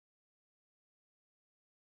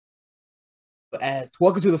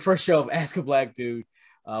Welcome to the first show of Ask a Black Dude,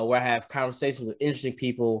 where I have conversations with interesting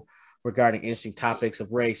people regarding interesting topics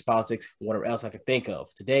of race, politics, whatever else I can think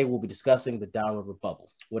of. Today, we'll be discussing the Downriver bubble.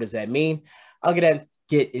 What does that mean? I'll get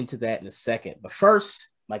into that in a second. But first,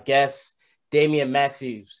 my guest, Damian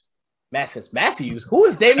Matthews. Matthews? Who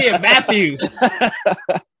is Damian Matthews?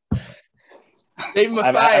 Damian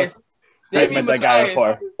Mathias. Damian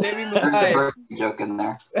Mathias. Damian Mathias. Joke in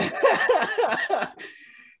there.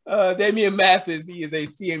 Damian Mathis, he is a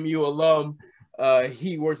CMU alum.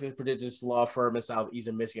 He works in a prestigious law firm in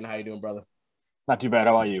Southeastern Michigan. How you doing, brother? Not too bad.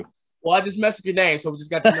 How about you? Well, I just messed up your name, so we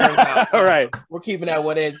just got the name out. So all right. We're keeping that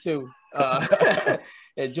one in, too.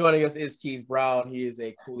 And joining us is Keith Brown. He is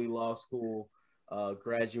a Cooley Law School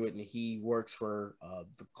graduate, and he works for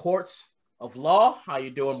the courts of law. How you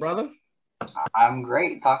doing, brother? I'm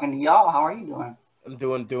great. Talking to y'all. How are you doing? I'm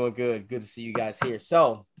doing good. Good to see you guys here.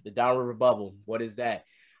 So, the Downriver bubble, what is that?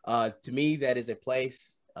 To me, that is a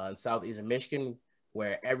place in Southeastern Michigan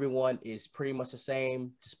where everyone is pretty much the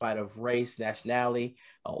same, despite of race, nationality,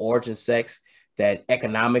 origin, sex, that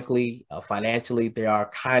economically, financially, they are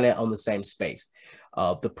kind of on the same space.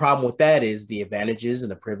 The problem with that is the advantages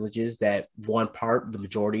and the privileges that one part, the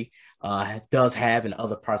majority, does have in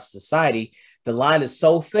other parts of society. The line is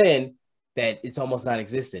so thin that it's almost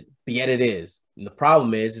non-existent, but yet it is. And the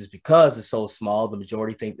problem is because it's so small, the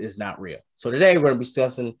majority think it's not real. So today we're going to be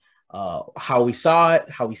discussing how we saw it,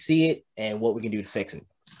 how we see it, and what we can do to fix it,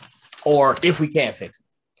 or if we can fix it.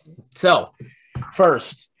 So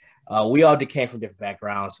first, we all came from different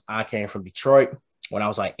backgrounds. I came from Detroit when I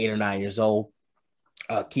was like 8 or 9 years old.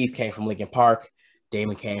 Keith came from Lincoln Park.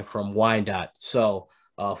 Damon came from Wyandotte. So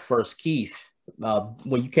first, Keith,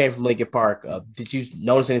 when you came from Lincoln Park, did you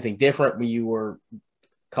notice anything different when you were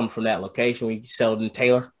coming from that location when you settled in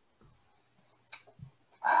Taylor?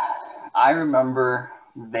 I remember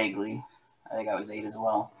vaguely. I think I was 8 as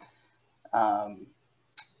well.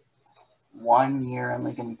 1 year in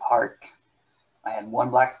Lincoln Park, I had one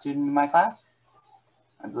black student in my class,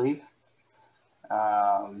 I believe.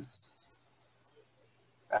 And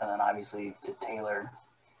then obviously to Taylor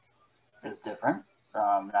is different.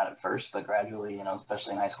 Not at first, but gradually,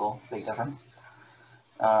 especially in high school, big difference.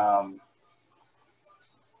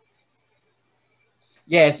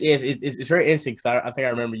 Yeah, it's very interesting because I think I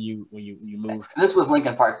remember you when you moved. This was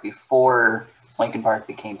Lincoln Park before Lincoln Park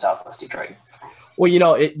became Southwest Detroit. Well,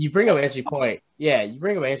 you bring up an entry point. Yeah, you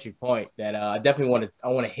bring up an entry point that I definitely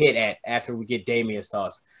want to hit at after we get Damian's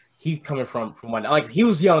thoughts. He coming from one, like he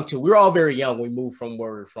was young too. We were all very young when we moved from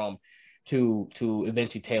where we were from to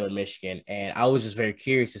eventually Taylor, Michigan. And I was just very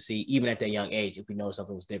curious to see, even at that young age, if we noticed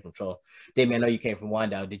something was different. So, Damian, I know you came from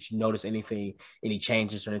Wyandotte. Did you notice anything, any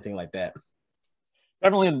changes or anything like that?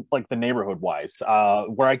 Definitely like the neighborhood wise.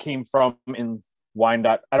 Where I came from in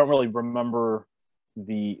Wyandotte, I don't really remember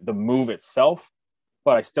the move itself,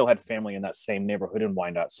 but I still had family in that same neighborhood in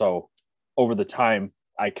Wyandotte. So over the time,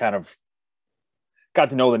 I kind of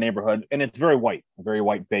got to know the neighborhood, and it's a very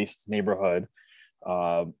white based neighborhood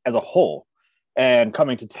as a whole. And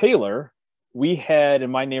coming to Taylor, we had in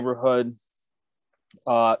my neighborhood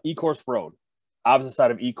E-Course Road. Opposite side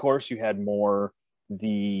of E-Course, you had more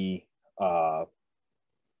the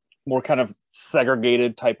more kind of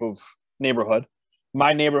segregated type of neighborhood.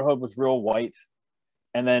 My neighborhood was real white.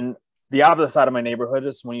 And then the opposite side of my neighborhood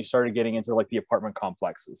is when you started getting into like the apartment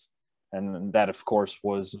complexes. And that, of course,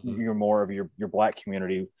 was your more of your black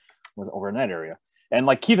community was over in that area. And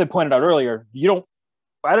like Keith had pointed out earlier,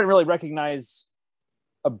 I didn't really recognize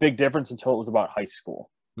a big difference until it was about high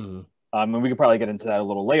school. Mm-hmm. And we could probably get into that a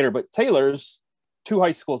little later, but Taylor's 2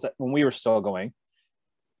 high schools that when we were still going.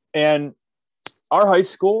 And our high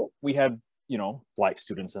school, we had, black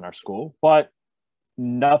students in our school, but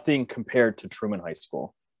nothing compared to Truman High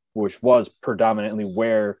School, which was predominantly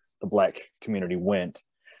where the black community went.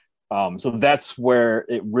 So that's where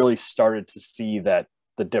it really started to see that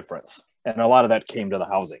the difference. And a lot of that came to the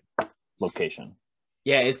housing location.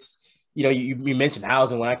 Yeah, it's, you mentioned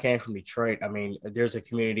housing. When I came from Detroit, I mean, there's a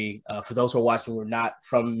community, for those who are watching, we're not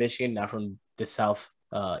from Michigan, not from the South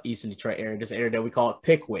Eastern Detroit area, this area that we call it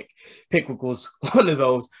Pickwick. Pickwick was one of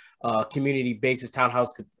those community bases,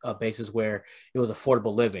 townhouse bases where it was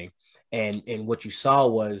affordable living. And what you saw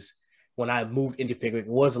was when I moved into Pickwick,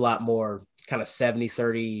 it was a lot more kind of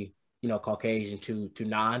 70-30, Caucasian to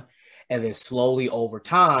non. And then slowly over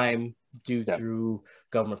time, through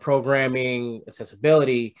government programming,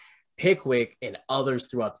 accessibility, Pickwick and others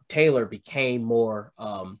throughout the Taylor became more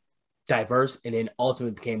diverse, and then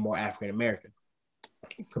ultimately became more African American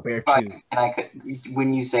compared to.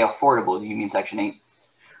 When you say affordable, do you mean Section 8?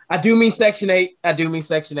 I do mean Section 8.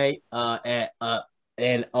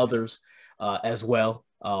 And others. as well.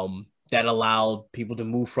 That allowed people to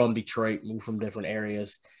move from Detroit, move from different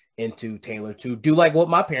areas into Taylor to do like what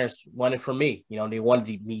my parents wanted from me. You know, they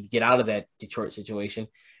wanted me to get out of that Detroit situation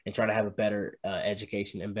and try to have a better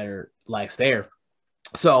education and better life there.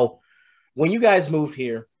 So when you guys moved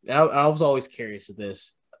here, I was always curious of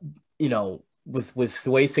this, you know, with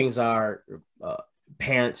the way things are,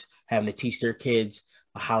 parents having to teach their kids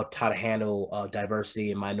how to handle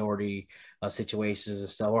diversity and minority situations and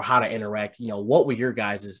stuff, or how to interact. You know, what were your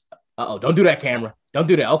guys's? Don't do that, camera. Don't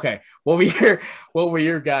do that. Okay, what were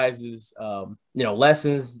your guys's you know,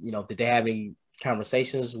 lessons? You know, did they have any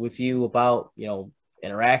conversations with you about, you know,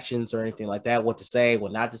 interactions or anything like that? What to say,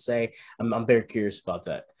 what not to say? I'm very curious about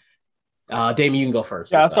that. Damien, you can go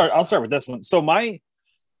first. Yeah, I'll start with this one. So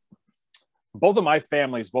both of my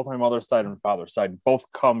families, both my mother's side and father's side, both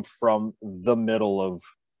come from the middle of,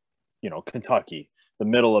 you know, Kentucky, the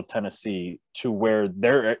middle of Tennessee, to where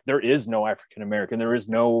there is no African American, there is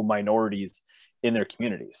no minorities in their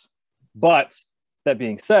communities. But that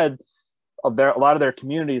being said, a lot of their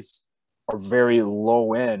communities are very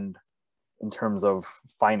low end in terms of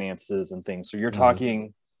finances and things. So you're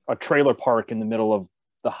talking a trailer park in the middle of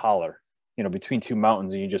the holler, you know, between two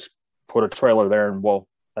mountains, and you just put a trailer there and, well,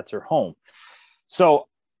 that's your home. So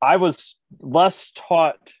I was less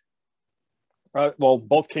taught, well,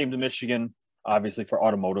 both came to Michigan, obviously, for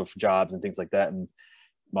automotive jobs and things like that.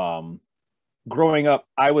 And growing up,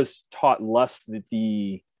 I was taught less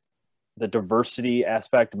the diversity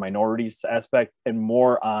aspect, the minorities aspect, and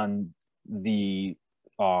more on the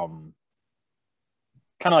kind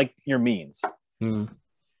of like your means. You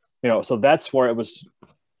know, so that's where it was,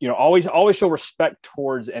 you know, always show respect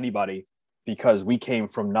towards anybody, because we came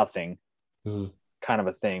from nothing, kind of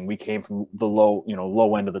a thing. We came from the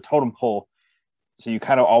low end of the totem pole. So you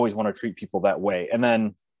kind of always want to treat people that way. And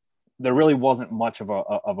then there really wasn't much of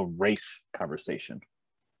a race conversation.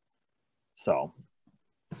 So,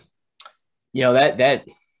 you know,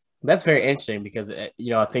 that's very interesting, because, you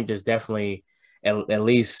know, I think there's definitely, at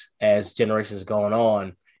least as generations going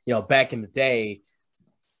on, you know, back in the day,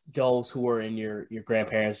 those who were in your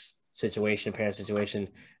grandparents' situation, parents' situation,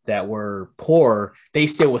 that were poor, they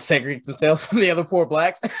still would segregate themselves from the other poor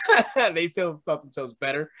blacks. They still thought themselves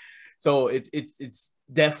better. So it's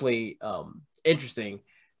definitely interesting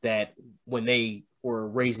that when they were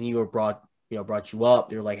raising you or brought you up,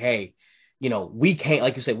 they're like, hey, you know, we came,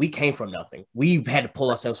 like you said, we came from nothing. We had to pull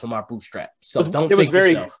ourselves from our bootstrap. So don't think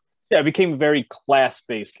yourself. Yeah, it became very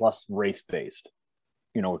class-based, less race-based,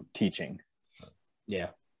 you know, teaching. Yeah,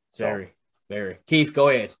 very. Keith, go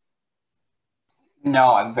ahead.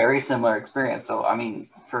 No, a very similar experience. So, I mean,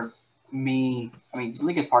 for me,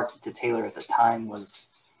 Lincoln Park to Taylor at the time was,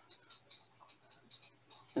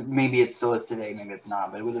 maybe it still is today, maybe it's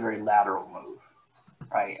not, but it was a very lateral move,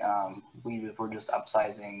 right? We were just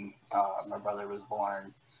upsizing. My brother was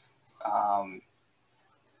born,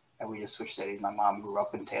 and we just switched cities. My mom grew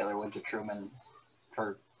up in Taylor, went to Truman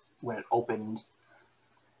for when it opened.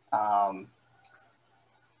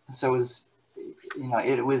 So it was, you know,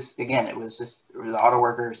 it was auto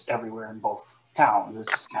workers everywhere in both towns.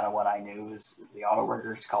 It's just kind of what I knew was the auto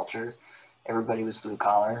workers culture. Everybody was blue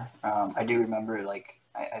collar. I do remember, like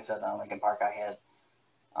I said, on Lincoln Park, I had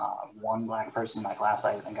one black person in my class,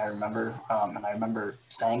 I think I remember, and I remember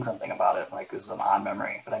saying something about it. Like, it was an odd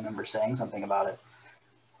memory, but I remember saying something about it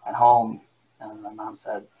at home, and my mom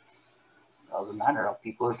said, "It doesn't matter,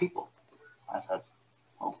 people are people." I said,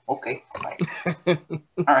 "Oh, okay, like,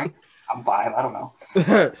 all right, I'm 5, I don't know."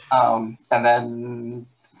 And then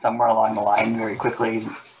somewhere along the line, very quickly,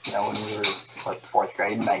 you know, when we were like 4th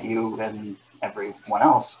grade, met you and everyone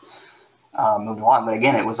else, moved along. But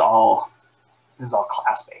again, it was all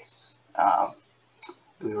class based.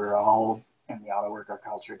 We were all in the auto worker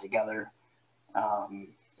culture together.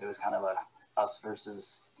 It was kind of a us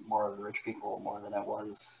versus more of the rich people, more than it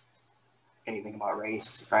was anything about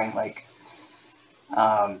race, right? Like,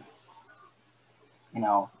 you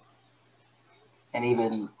know, and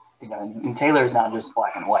even, you know, in Taylor is not just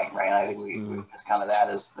black and white, right? I think it's kind of that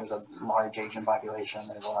is, there's a large Asian population,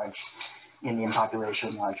 there's a large Indian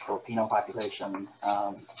population, large Filipino population,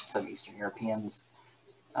 some Eastern Europeans,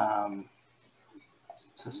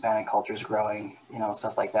 Hispanic culture is growing, you know,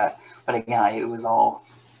 stuff like that. But again, it was all,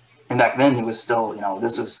 and back then it was still, you know,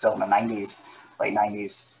 this was still in the 90s, late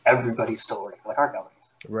 90s, everybody still worked for the car companies.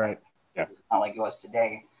 Right. Yeah. It's not like it was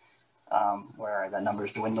today, where the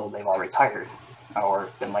numbers dwindled, they've all retired or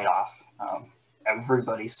been laid off.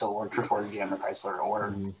 Everybody still worked for Ford, GM, or Chrysler,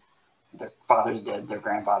 or their fathers did, their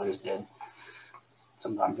grandfathers did.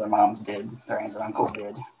 Sometimes their moms did, their aunts and uncles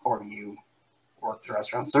did, or you worked at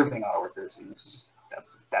restaurants serving auto workers. And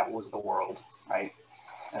that was the world, right?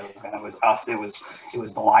 It was us. It was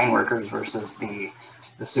the line workers versus the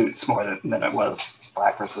suits more than it was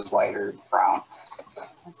black versus white or brown.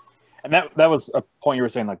 And that was a point you were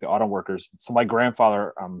saying, like the auto workers. So my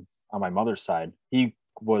grandfather, on my mother's side, he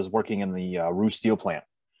was working in the Roost steel plant.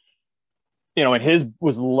 You know, and his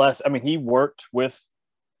was less. I mean, he worked with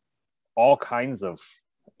all kinds of,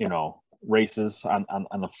 you know, races on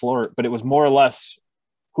the floor, but it was more or less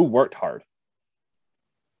who worked hard.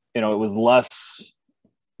 You know, it was less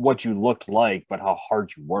what you looked like, but how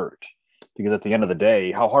hard you worked. Because at the end of the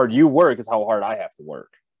day, how hard you work is how hard I have to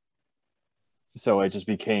work. So it just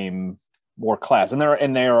became more class, and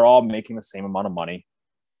they are all making the same amount of money.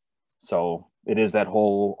 So it is that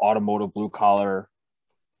whole automotive blue collar.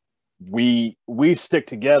 We stick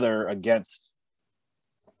together against,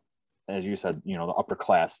 as you said, you know, the upper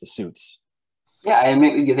class, the suits. Yeah, I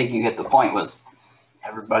mean, you think you hit the point. Was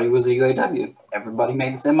everybody was a UAW? Everybody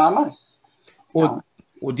made the same amount of money.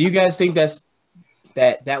 Well, do you guys think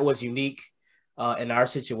that was unique in our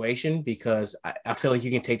situation? Because I feel like you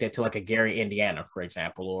can take that to like a Gary, Indiana, for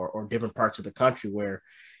example, or different parts of the country where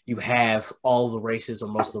you have all the races or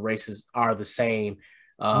most of the races are the same.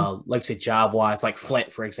 Like say job wise, like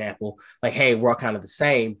Flint, for example, like, hey, we're all kind of the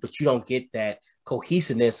same, but you don't get that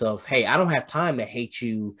cohesiveness of, hey, I don't have time to hate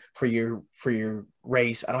you for your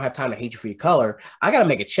race. I don't have time to hate you for your color. I got to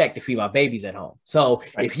make a check to feed my babies at home. So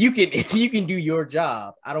right. if you can do your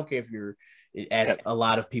job, I don't care if you're, as a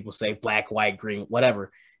lot of people say, black, white, green,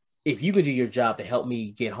 whatever. If you can do your job to help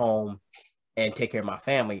me get home and take care of my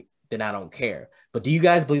family, then I don't care. But do you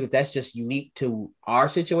guys believe that that's just unique to our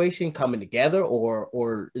situation coming together,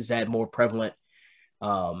 or is that more prevalent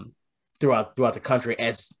throughout the country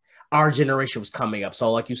as our generation was coming up?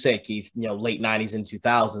 So like you said, Keith, you know, late 90s and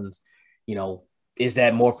 2000s, you know, is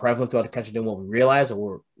that more prevalent throughout the country than what we realized,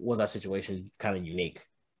 or was our situation kind of unique?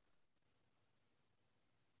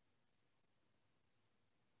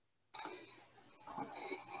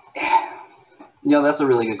 You know, that's a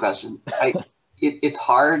really good question. It's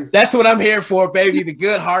hard. That's what I'm here for, baby. The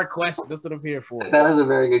good, hard questions. That's what I'm here for. That is a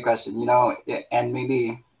very good question, you know, and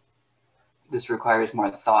maybe this requires more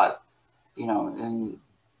thought, you know, and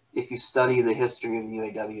if you study the history of the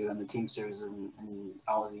UAW and the Teamsters and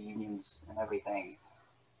all of the unions and everything,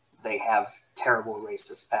 they have terrible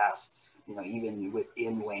racist pasts, you know, even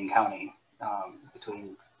within Wayne County,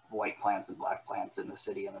 between white plants and black plants in the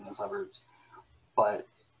city and in the suburbs. But,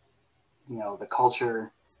 you know, the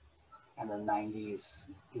culture in the 90s,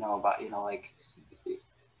 you know, about, you know, like,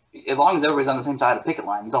 as long as everybody's on the same side of the picket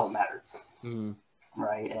line, it's all that matters. Mm-hmm.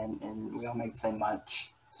 Right? And we all make the same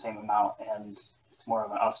amount, and it's more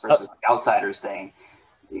of an us versus outsiders thing.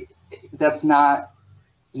 That's not,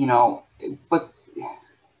 you know, but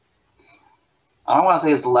I don't want to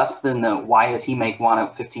say it's less than the why does he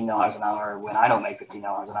want $15 an hour when I don't make $15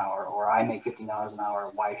 an hour, or I make $15 an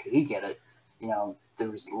hour, why should he get it? You know,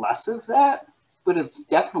 there's less of that, but it's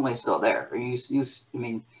definitely still there. I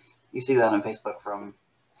mean, you see that on Facebook from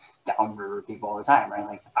Downriver people all the time, right?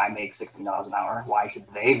 Like, I make $16 an hour. Why should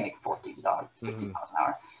they make $15 an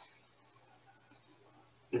hour?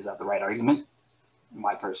 Is that the right argument? In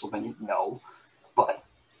my personal opinion, no. But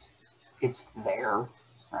it's there,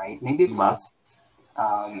 right? Maybe it's less.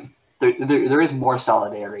 There is more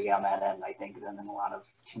solidarity on that end, I think, than in a lot of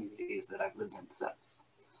communities that I've lived in since.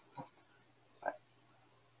 But.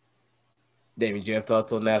 David, do you have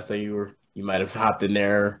thoughts on that? So you might have hopped in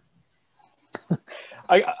there.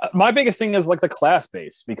 My biggest thing is like the class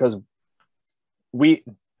base, because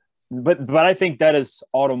but I think that is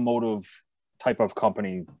automotive type of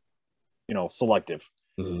company, you know, selective.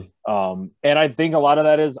 Mm-hmm. And I think a lot of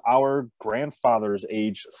that is our grandfather's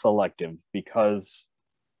age selective, because,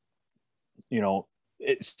 you know,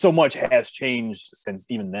 so much has changed since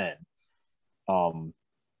even then.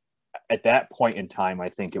 At that point in time, I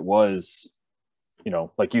think it was, you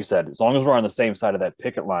know, like you said, as long as we're on the same side of that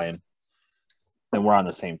picket line, then we're on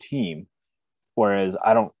the same team. Whereas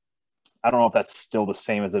I don't know if that's still the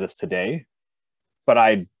same as it is today, but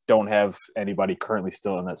I don't have anybody currently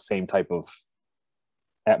still in that same type of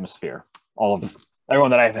atmosphere.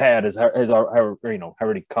 Everyone that I've had has you know,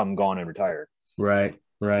 already come, gone, and retired. Right.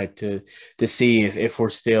 To see if we're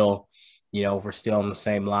still, you know, if we're still on the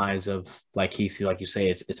same lines of, like Keith, like you say,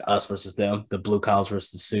 it's us versus them, the blue collars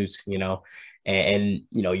versus the suits, you know. And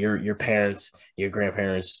you know, your parents, your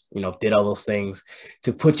grandparents, you know, did all those things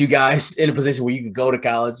to put you guys in a position where you could go to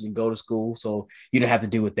college and go to school, so you didn't have to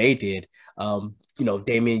do what they did. You know,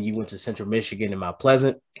 Damien, you went to Central Michigan in Mount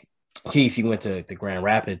Pleasant. Keith, you went to Grand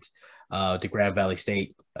Rapids, to Grand Valley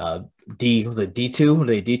State. Was it D2?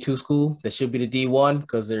 The D2 school that should be the D1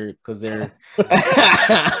 because they're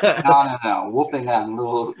No. Whooping on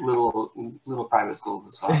little private schools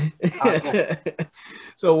is fine.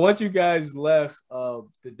 So once you guys left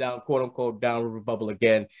the quote unquote Downriver bubble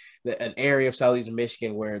again, an area of southeastern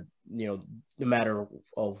Michigan where no matter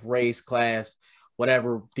of race, class,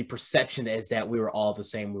 whatever, the perception is that we were all the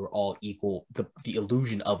same, we were all equal. The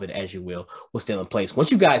illusion of it, as you will, was still in place.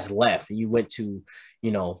 Once you guys left and you went to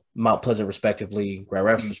Mount Pleasant respectively, Grand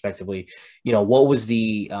Rapids respectively, what was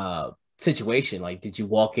the situation like? Did you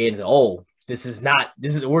walk in and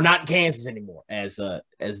we're not Kansas anymore, as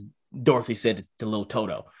Dorothy said to little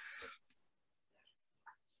Toto?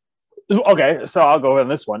 Okay, so I'll go on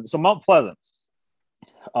this one. So Mount Pleasant,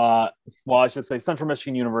 I should say Central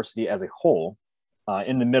Michigan University as a whole,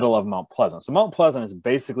 in the middle of Mount Pleasant. So Mount Pleasant is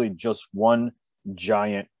basically just one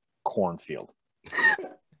giant cornfield.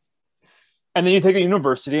 And then you take a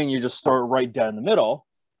university and you just start right down in the middle.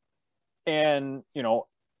 And,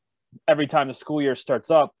 every time the school year starts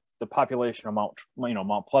up, the population of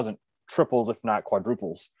Mount Pleasant triples, if not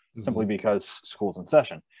quadruples, simply because school's in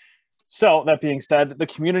session. So that being said, the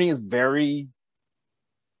community is very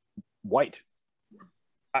white.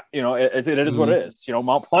 It is what it is.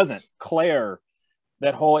 Mount Pleasant, Clare,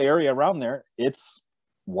 that whole area around there, it's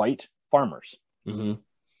white farmers. So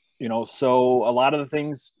a lot of the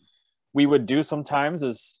things we would do sometimes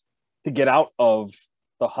is to get out of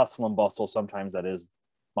the hustle and bustle. Sometimes that is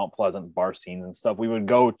Mount Pleasant bar scenes and stuff. We would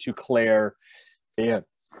go to Clare and,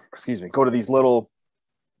 go to these little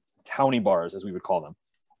towny bars, as we would call them.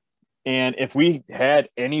 And if we had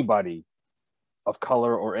anybody of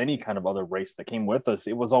color or any kind of other race that came with us,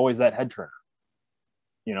 it was always that head turner.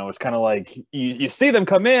 It's kind of like you see them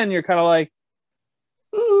come in, you're kind of like,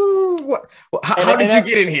 how did you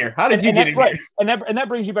get in here? How did you get in here? And that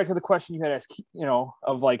brings you back to the question you had asked,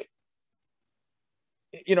 of like,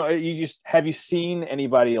 have you seen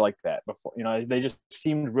anybody like that before? They just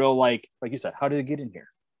seemed real, like you said, how did it get in here?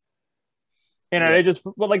 And I just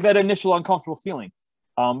like that initial uncomfortable feeling.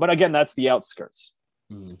 But again, that's the outskirts.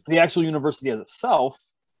 The actual university as itself,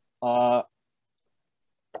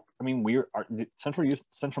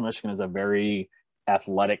 Central Michigan is a very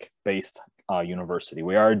athletic-based university.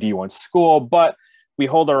 We are a D1 school, but we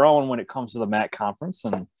hold our own when it comes to the MAC conference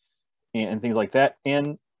and things like that.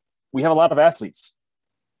 And we have a lot of athletes.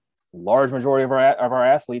 Large majority of our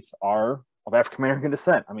athletes are of African American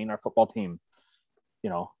descent. I mean, our football team,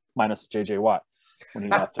 minus JJ Watt when he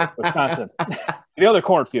left Wisconsin, the other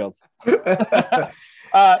cornfields.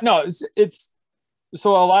 No, it's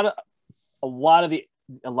so a lot of the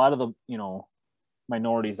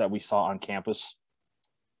minorities that we saw on campus,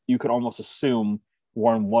 you could almost assume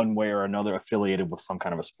were in one way or another affiliated with some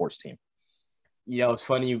kind of a sports team. It's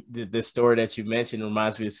funny. The story that you mentioned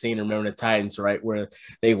reminds me of the scene in Remember the Titans, right? Where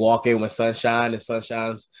they walk in with Sunshine and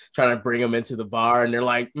Sunshine's trying to bring them into the bar. And they're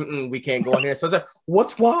like, we can't go in here. Sunshine,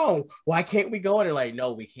 what's wrong? Why can't we go in? They're like,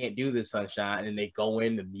 no, we can't do this, Sunshine. And they go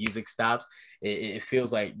in, the music stops. It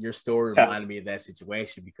feels like your story reminded me of that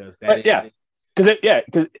situation because that that's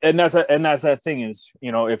that thing is,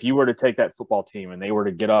 if you were to take that football team and they were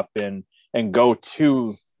to get up and go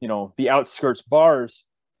to, the outskirts bars,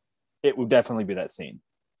 it would definitely be that scene.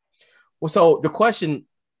 Well, so the question,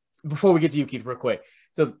 before we get to you, Keith, real quick.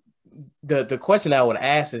 So the question I would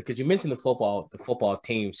ask is, because you mentioned the football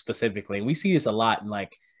team specifically, and we see this a lot in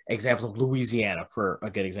like examples of Louisiana, for a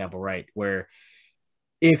good example, right? Where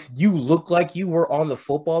if you look like you were on the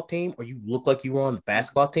football team or you look like you were on the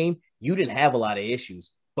basketball team, you didn't have a lot of issues.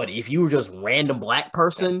 But if you were just random black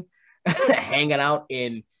person hanging out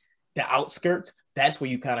in the outskirts, that's where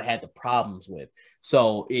you kind of had the problems with.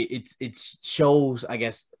 So it shows, I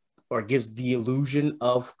guess, or gives the illusion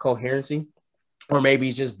of coherency, or maybe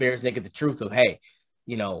it just bears naked the truth of, hey,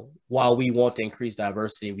 while we want to increase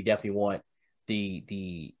diversity, we definitely want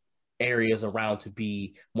the areas around to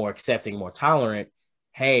be more accepting, more tolerant.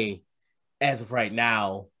 Hey, as of right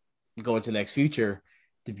now, going to the next future,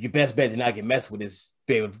 your best bet to not get messed with is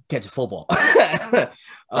be able to catch a football.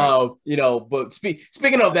 Right. But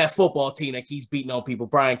speaking of that football team that keeps beating on people,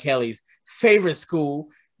 Brian Kelly's favorite school,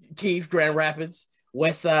 Keith, Grand Rapids,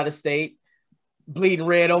 West Side of the state, bleeding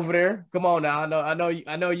red over there. Come on now, I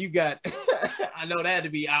know you got. I know that had to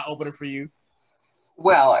be eye opener for you.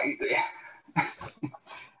 Well,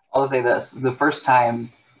 I'll say this: the first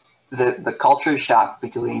time, the culture shock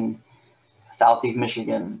between Southeast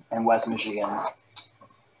Michigan and West Michigan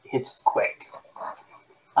hits quick.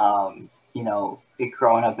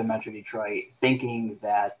 Growing up in Metro Detroit, thinking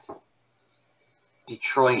that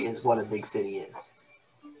Detroit is what a big city is.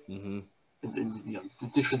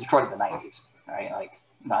 Detroit of the 90s, right? Like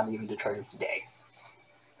not even Detroit of today.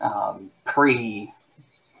 Pre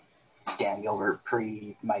Dan Gilbert,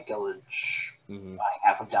 pre Mike Ilitch, buying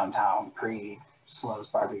half of downtown, pre Slow's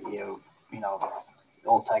Barbecue,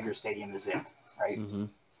 old Tiger Stadium is in, right? Mm-hmm.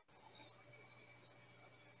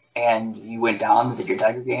 And you went down, did your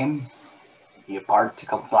Tiger game, you parked a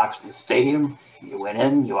couple blocks from the stadium, you went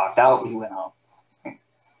in, you walked out, you went home.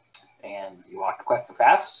 And you walked quick or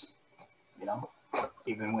fast,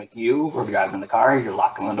 even with you, we're driving the car, you're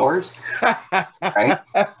locking the doors, right?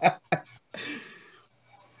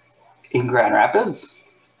 In Grand Rapids,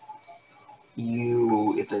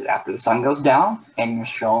 after the sun goes down and you're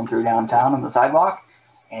strolling through downtown on the sidewalk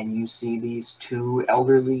and you see these two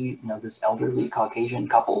elderly, this elderly Caucasian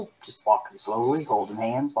couple just walking slowly, holding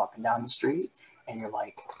hands, walking down the street, and you're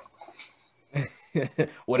like,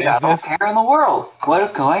 what is this? Care in the world. What is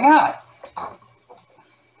going on?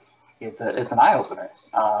 It's an eye opener.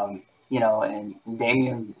 And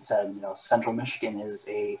Damien said, Central Michigan is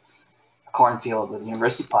a cornfield with a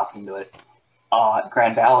university popped into it.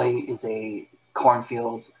 Grand Valley is a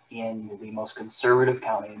cornfield in the most conservative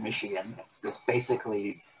county in Michigan. It's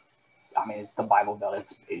basically, it's the Bible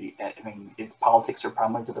Belt. Its politics are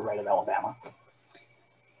probably to the right of Alabama.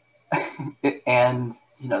 And,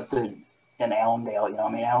 in Allendale,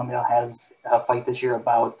 Allendale has a fight this year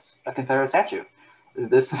about a Confederate statue.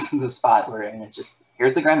 This is the spot where, and it's just,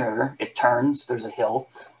 here's the Grand River. It turns, there's a hill,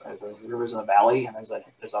 the river's in a valley, and there's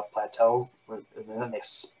a plateau, and then they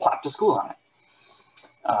plopped a school on it.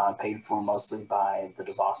 Paid for mostly by the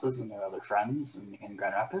DeVosses and their other friends in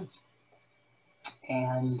Grand Rapids.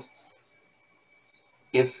 And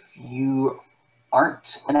if you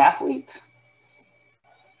aren't an athlete,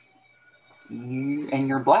 and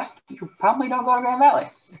you're black, you probably don't go to Grand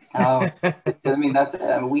Valley. That's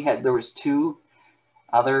it. There was two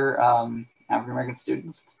other African American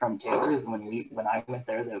students from Taylor when I went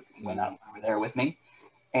there that went out over there with me,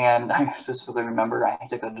 and I specifically remember I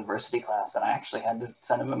took a diversity class and I actually had to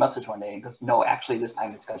send him a message one day and goes, "No, actually this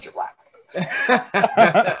time it's because you're black."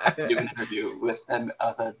 Do an interview with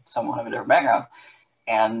someone of a different background,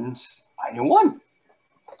 and I knew one.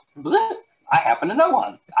 That was it. I happened to know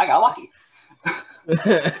one. I got lucky.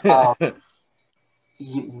 A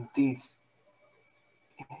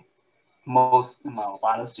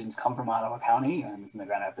lot of students come from Ottawa County and in the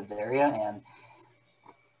Grand Rapids area, and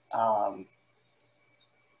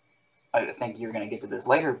I think you're going to get to this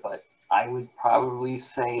later, but I would probably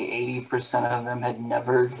say 80% of them had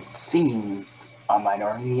never seen a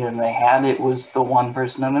minority, and they had, it was the one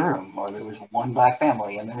person in the room, or there was one black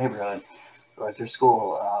family in the neighborhood or at their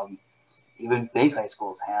school. Even big high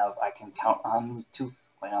schools have, I can count on two.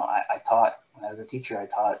 I taught, when I was a teacher, I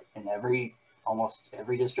taught in almost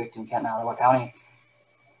every district in Kent and Ottawa County.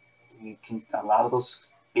 A lot of those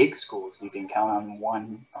big schools, you can count on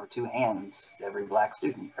one or two hands, every black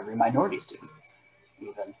student, every minority student,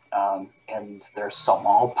 even. And there's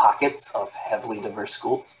small pockets of heavily diverse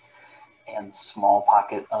schools and small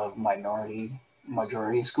pocket of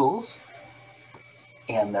majority schools.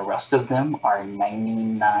 And the rest of them are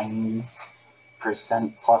 99%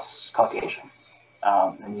 plus Caucasian.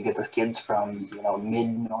 And you get the kids from,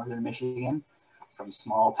 mid-northern Michigan, from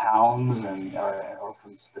small towns or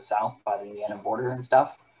from the south by the Indiana border and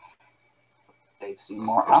stuff. They've seen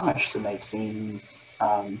more Amish than they've seen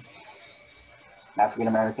African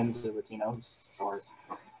Americans or Latinos, or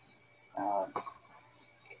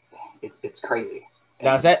it's crazy.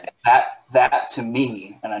 Now is that to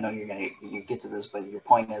me, and I know you get to this, but your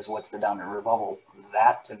point is, what's the Downriver bubble?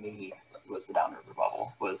 That to me was the Downriver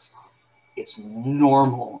bubble. It's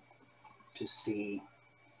normal to see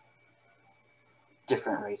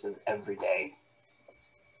different races every day,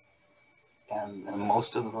 and in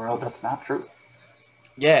most of the world, that's not true.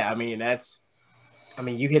 Yeah,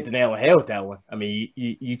 you hit the nail on the head with that one.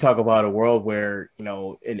 You talk about a world where,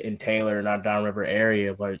 in Taylor and our Downriver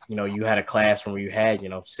area, but, you had a classroom where you had,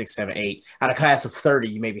 6, 7, 8. Out of a class of 30,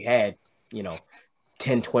 you maybe had,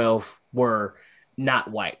 10, 12 were not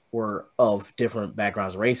white, were of different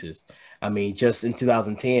backgrounds and races. Just in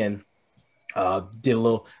 2010, did a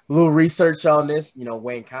little research on this,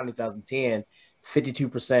 Wayne County 2010,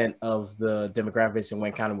 52% of the demographics in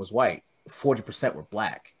Wayne County was white, 40% were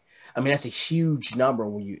black. That's a huge number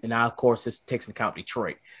and now, of course, this takes into account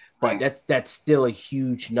Detroit, but that's still a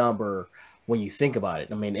huge number when you think about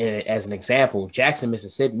it. As an example, Jackson,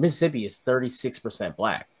 Mississippi is 36%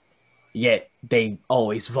 black, yet they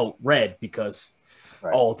always vote red because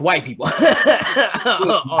all the white people.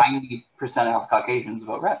 90% of Caucasians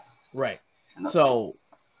vote red. Right. So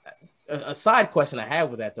a side question I have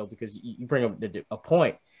with that, though, because you bring up a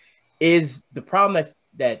point, is the problem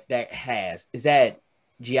that has is that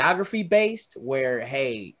geography based where,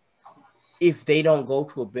 hey, if they don't go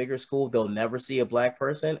to a bigger school, they'll never see a black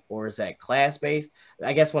person, or is that class based?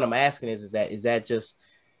 I guess what I'm asking is that just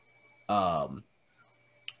um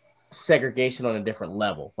segregation on a different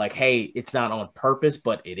level? Like, hey, it's not on purpose,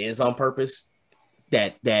 but it is on purpose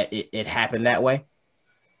that it happened that way,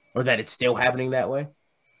 or that it's still happening that way.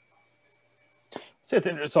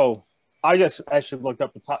 So I just actually looked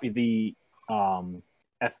up the um,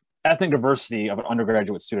 ethnic diversity of an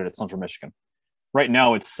undergraduate student at Central Michigan. Right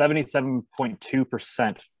now, it's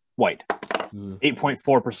 77.2% white,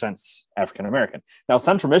 8.4% African American. Now,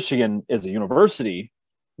 Central Michigan is a university.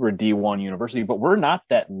 We're a D1 university, but we're not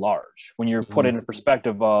that large. When you're put into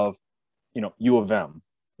perspective of, U of M,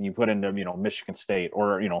 and you put into, Michigan State,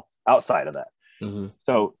 or, outside of that.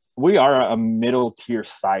 So we are a middle tier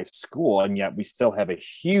size school, and yet we still have a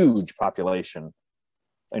huge population,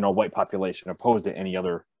 white population, opposed to any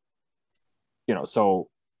other, so,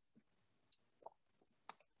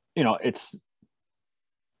 it's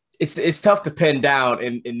tough to pin down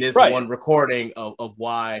in this right. one recording of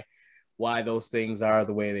why those things are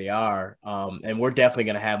the way they are. And we're definitely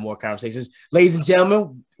going to have more conversations. Ladies and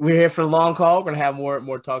gentlemen, we're here for the long call. We're going to have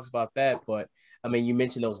more talks about that. But, I mean, you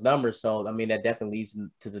mentioned those numbers. So, I mean, that definitely leads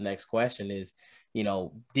to the next question is,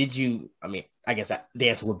 did you – I mean, I guess the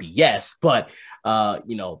answer would be yes. But,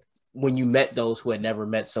 when you met those who had never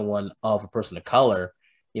met someone of a person of color,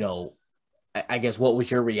 I guess what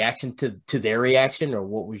was your reaction to their reaction, or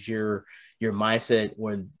what was your mindset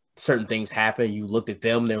when certain things happen? You looked at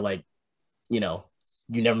them, they're like, you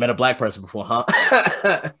never met a black person before, huh?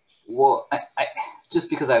 Well, I just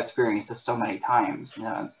because I've experienced this so many times, we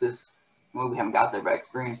haven't got there, but I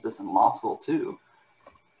experienced this in law school too.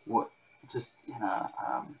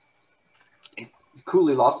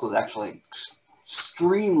 Cooley Law School is actually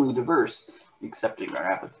extremely diverse, except in Grand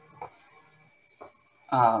Rapids.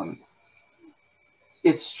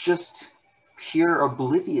 It's just pure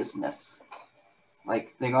obliviousness.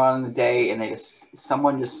 Like, they go on in the day and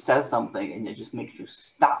someone just says something and it just makes you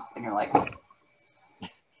stop, and you're like,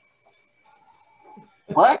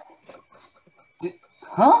 what?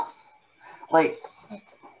 Huh? Like,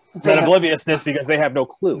 that obliviousness because they have no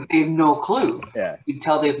clue. They have no clue. Yeah. You can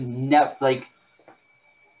tell they've never, like,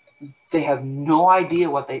 they have no idea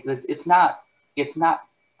what it's not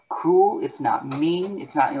cruel, it's not mean,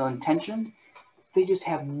 it's not ill-intentioned. They just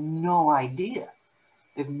have no idea.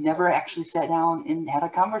 They've never actually sat down and had a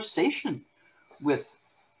conversation with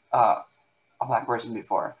a black person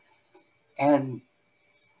before. And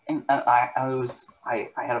I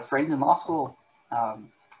had a friend in law school,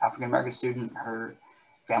 African-American student. Her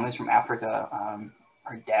family's from Africa.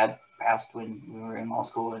 Her dad passed when we were in law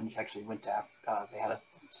school, and she actually went to they had a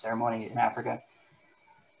ceremony in Africa.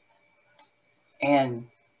 And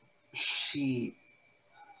she,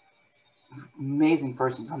 amazing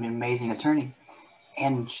person, an amazing attorney.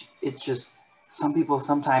 And it just, some people,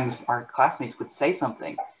 sometimes our classmates would say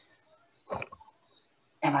something,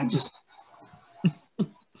 and I just,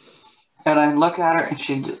 and I look at her, and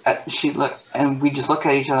she'd look, and we just look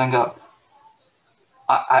at each other and go,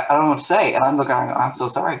 I don't know what to say. And I'm looking at her and go, I'm so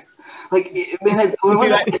sorry. Like,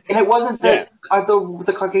 it wasn't that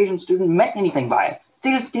the Caucasian student meant anything by it.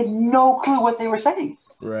 They just had no clue what they were saying.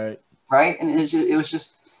 Right. Right. And it was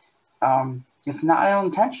just, it's not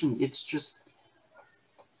ill-intentioned. It's just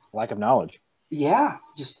lack of knowledge. Yeah.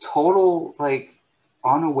 Just total, like,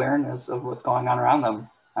 unawareness of what's going on around them.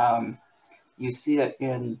 You see it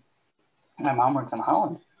my mom works in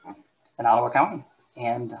Holland, in Ottawa County.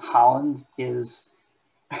 And Holland is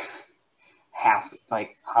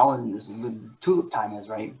Holland is the tulip time is,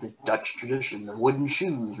 right? The Dutch tradition, the wooden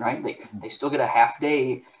shoes, right? They still get a half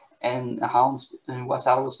day in Holland and West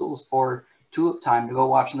Ottawa schools for tulip time to go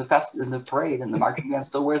watch in the parade, and the marching band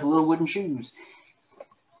still wears little wooden shoes.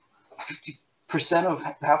 50% of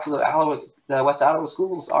half of the West Ottawa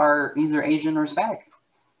schools are either Asian or Hispanic.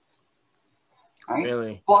 Right?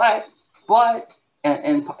 Really? But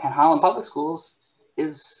and Holland Public Schools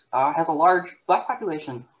has a large black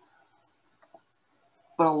population.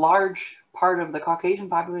 But a large part of the Caucasian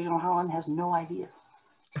population of Holland has no idea.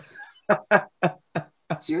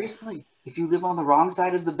 Seriously, if you live on the wrong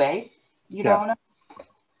side of the bay, you don't know.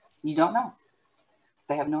 You don't know.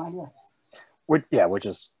 They have no idea. Which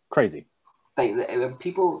is crazy.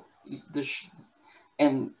 People,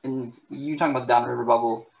 and you talking about the Downriver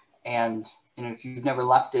bubble, and if you've never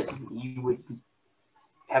left it, you would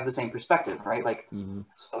have the same perspective, right? Like,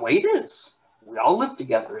 it's the way it is. We all live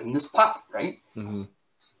together in this pot, right? Mm-hmm.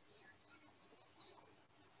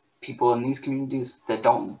 People in these communities that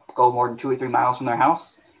don't go more than 2 or 3 miles from their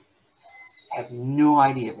house have no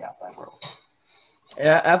idea of the outside world.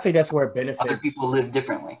 I think that's where it benefits. Other people live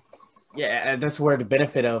differently. Yeah, and that's where the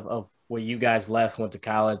benefit of where you guys left, went to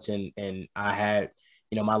college, and I had,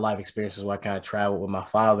 my life experiences where I kind of traveled with my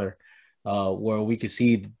father, where we could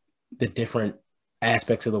see the different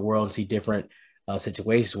aspects of the world and see different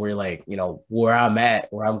situations where, like, where I'm at,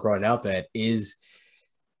 where I'm growing up at is,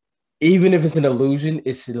 even if it's an illusion,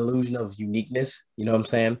 it's an illusion of uniqueness. You know what I'm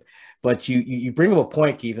saying? But you bring up a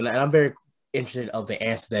point, Keith, and I'm very interested of the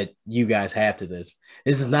answer that you guys have to this.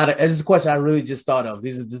 This is a question I really just thought of.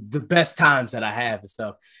 These are the best times that I have and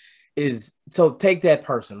stuff. Is so take that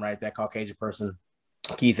person, right? That Caucasian person,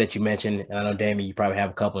 Keith, that you mentioned, and I know Damien, you probably have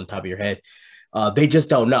a couple on top of your head. They just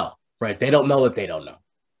don't know, right? They don't know if they don't know.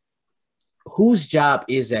 Whose job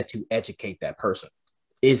is that to educate that person?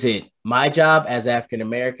 Is it my job as African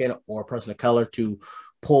American or a person of color to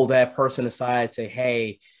pull that person aside, say,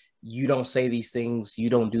 hey, you don't say these things,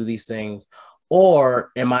 you don't do these things?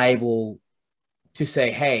 Or am I able to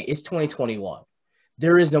say, hey, it's 2021.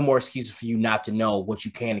 There is no more excuse for you not to know what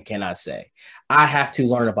you can and cannot say. I have to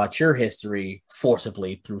learn about your history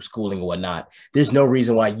forcibly through schooling and whatnot. There's no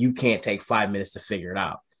reason why you can't take 5 minutes to figure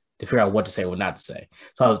out what to say or what not to say.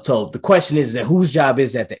 So the question is that whose job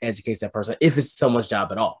is that to educate that person, if it's someone's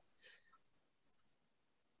job at all?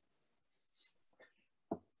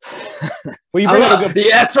 Well, you bring up a good.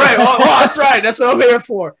 Yeah, that's right. That's right. That's what I'm here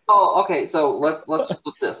for. Oh, okay. So let's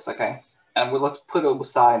flip this, okay? And let's put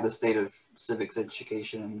aside the state of civics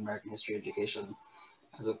education and American history education.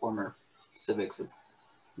 As a former civics and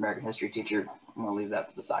American history teacher, I'm gonna leave that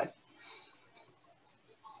to the side.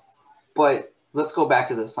 But let's go back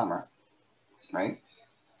to this summer, right?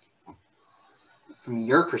 From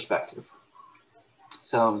your perspective.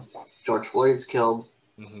 So George Floyd's killed.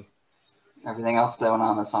 Mm-hmm. Everything else that went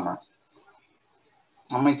on this summer.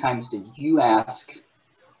 How many times did you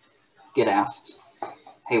get asked,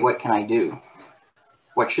 hey, what can I do?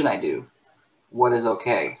 What should I do? What is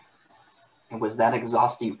okay? And was that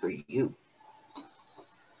exhausting for you?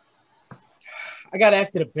 I got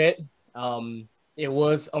asked it a bit. It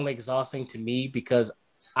was only exhausting to me because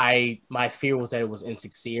my fear was that it was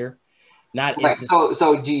insincere. Right.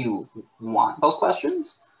 So do you want those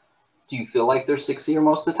questions? Do you feel like they're sincere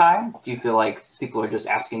most of the time? Do you feel like people are just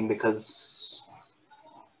asking because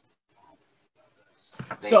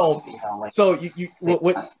So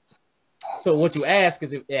what you ask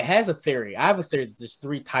is, it has a theory. I have a theory that there's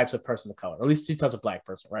three types of person of color, or at least two types of black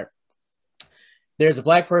person, right? There's a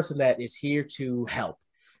black person that is here to help.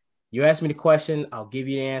 You ask me the question, I'll give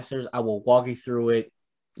you the answers. I will walk you through it,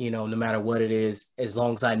 no matter what it is, as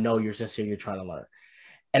long as I know you're sincere, you're trying to learn.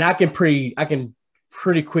 And I can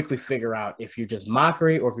pretty quickly figure out if you're just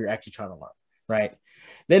mockery or if you're actually trying to learn, right?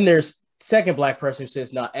 Then there's second black person who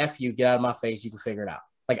says, no, F you, get out of my face, you can figure it out.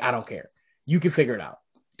 Like, I don't care. You can figure it out.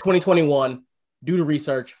 2021, do the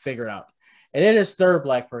research, figure it out. And then there's third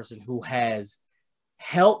black person who has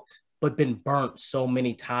helped but been burnt so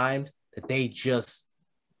many times that they just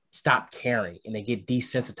stop caring and they get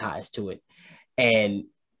desensitized to it. And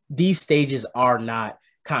these stages are not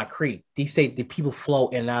concrete. The people flow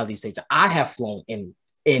in and out of these stages. I have flown in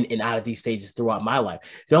and out of these stages throughout my life.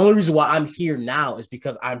 The only reason why I'm here now is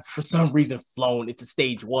because I'm, for some reason, flown into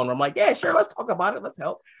stage one where I'm like, yeah, sure, let's talk about it. Let's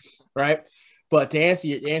help. Right. But to answer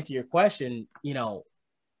your question,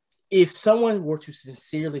 if someone were to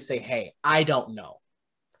sincerely say, hey, I don't know,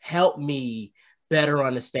 help me better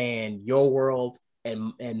understand your world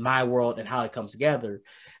and my world and how it comes together,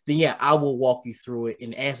 then yeah, I will walk you through it.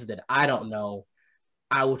 And answers that I don't know,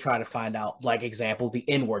 I will try to find out, like example, the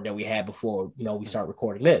N-word that we had before, we start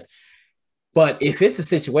recording this. But if it's a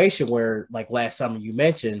situation where, like last summer you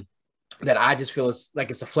mentioned, that I just feel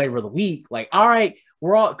it's a flavor of the week, like, all right,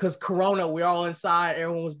 we're all, because Corona, we're all inside,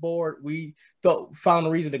 everyone was bored. We found a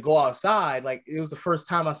reason to go outside. Like, it was the first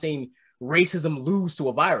time I seen racism lose to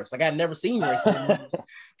a virus. Like, I'd never seen racism lose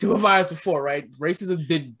to a virus before, right? Racism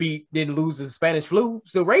didn't lose the Spanish flu,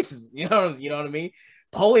 so racism, you know what I mean?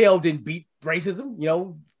 Polio didn't beat racism,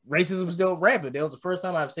 racism was still rampant. That was the first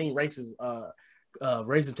time I've seen racism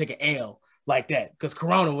take an L like that, because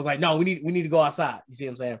Corona was like, no, we need to go outside. You see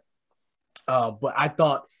what I'm saying? But I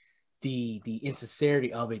thought the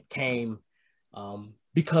insincerity of it came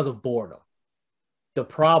because of boredom. The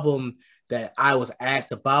problem that I was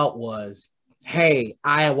asked about was, hey,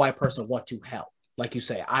 I, a white person, want to help. Like you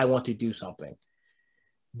say, I want to do something.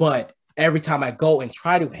 But every time I go and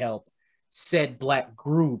try to help, said black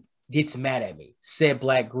group gets mad at me. Said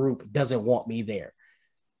black group doesn't want me there.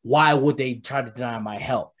 Why would they try to deny my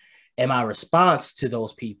help? And my response to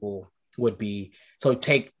those people would be, so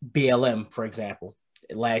take BLM, for example,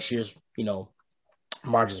 last year's,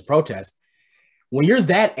 marches of protest. When you're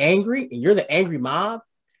that angry and you're the angry mob,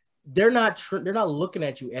 they're not looking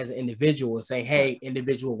at you as an individual and saying, hey,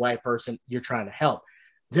 individual white person, you're trying to help.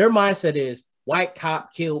 Their mindset is white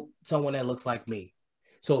cop killed someone that looks like me.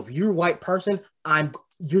 So if you're a white person,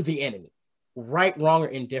 you're the enemy. Right, wrong, or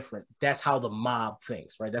indifferent. That's how the mob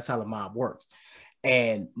thinks, right? That's how the mob works.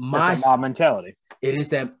 And that's mob mentality. It is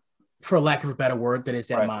that, for lack of a better word, that is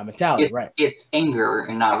that mob mentality, right? It's anger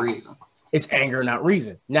and not reason. It's anger, not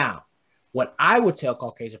reason. Now, what I would tell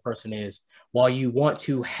Caucasian person is, while you want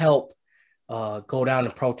to help go down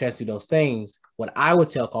and protest, do those things, what I would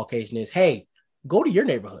tell Caucasian is, hey, go to your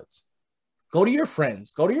neighborhoods, go to your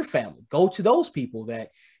friends, go to your family, go to those people that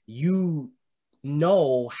you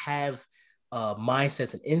know have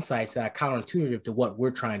mindsets and insights that are counterintuitive to what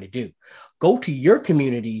we're trying to do. Go to your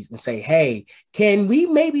communities and say, hey, can we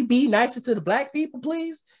maybe be nicer to the Black people,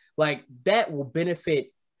 please? Like, that will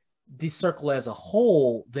benefit the circle as a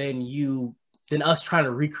whole than us trying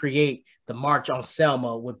to recreate the March on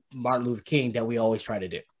Selma with Martin Luther King that we always try to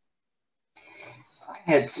do.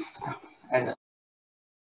 I had